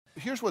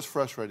here's what's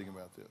frustrating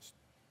about this.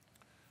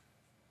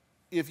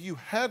 If you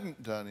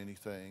hadn't done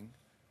anything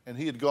and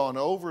he had gone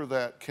over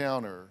that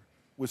counter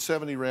with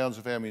 70 rounds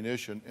of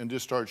ammunition and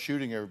just started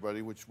shooting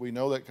everybody, which we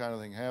know that kind of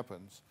thing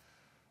happens,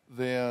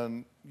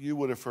 then you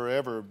would have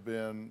forever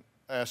been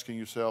asking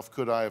yourself,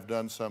 could I have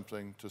done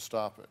something to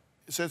stop it?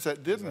 Since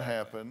that didn't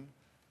happen,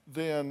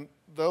 then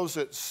those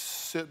that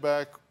sit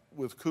back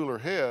with cooler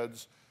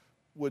heads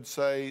would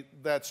say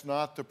that's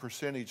not the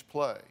percentage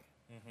play.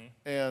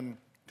 And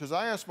because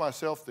I asked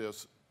myself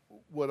this,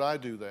 would I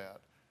do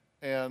that?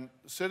 And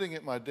sitting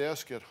at my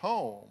desk at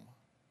home,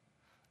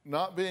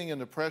 not being in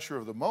the pressure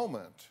of the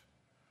moment,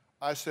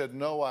 I said,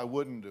 no, I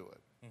wouldn't do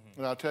it.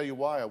 And I'll tell you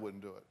why I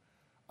wouldn't do it.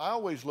 I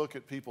always look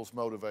at people's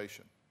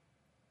motivation.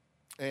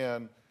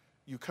 And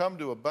you come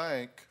to a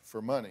bank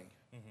for money.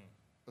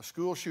 A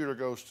school shooter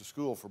goes to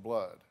school for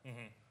blood.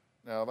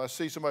 Now, if I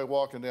see somebody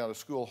walking down a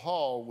school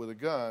hall with a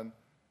gun,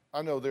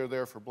 I know they're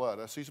there for blood.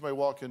 I see somebody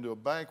walk into a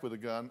bank with a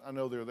gun, I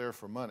know they're there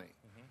for money.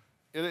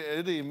 It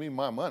didn't even mean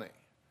my money.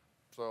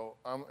 So,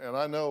 and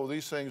I know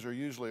these things are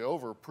usually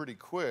over pretty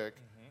quick.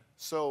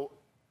 So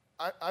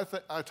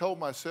I told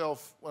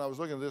myself when I was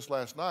looking at this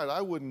last night,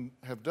 I wouldn't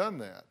have done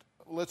that.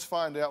 Let's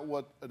find out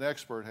what an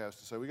expert has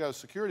to say. We got a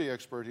security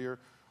expert here,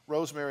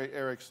 Rosemary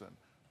Erickson.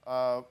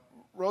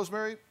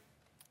 Rosemary,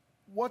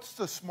 what's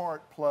the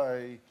smart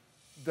play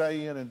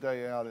day in and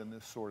day out in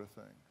this sort of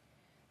thing?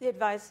 The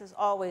advice is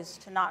always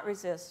to not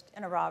resist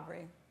in a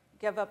robbery.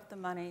 Give up the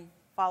money,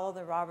 follow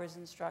the robber's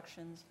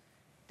instructions,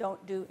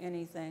 don't do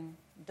anything,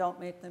 don't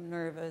make them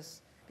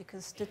nervous,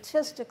 because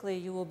statistically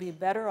you will be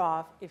better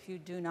off if you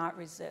do not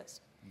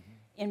resist.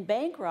 In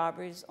bank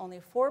robberies,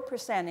 only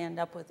 4% end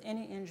up with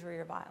any injury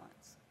or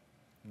violence.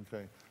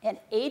 Okay. And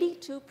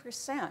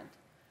 82%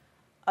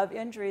 of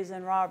injuries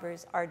in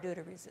robberies are due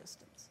to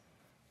resistance.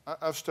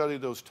 I've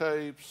studied those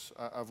tapes.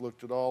 I've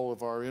looked at all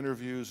of our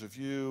interviews of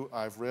you.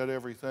 I've read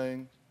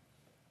everything.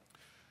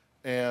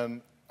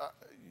 And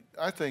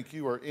I think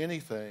you are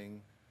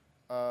anything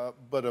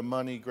but a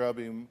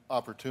money-grubbing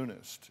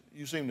opportunist.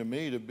 You seem to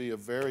me to be a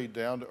very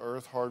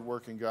down-to-earth,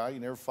 hard-working guy. You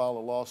never filed a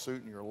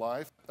lawsuit in your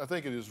life. I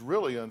think it is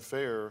really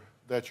unfair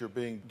that you're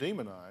being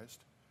demonized,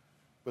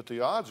 but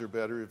the odds are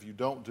better if you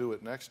don't do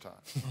it next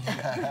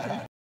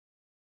time.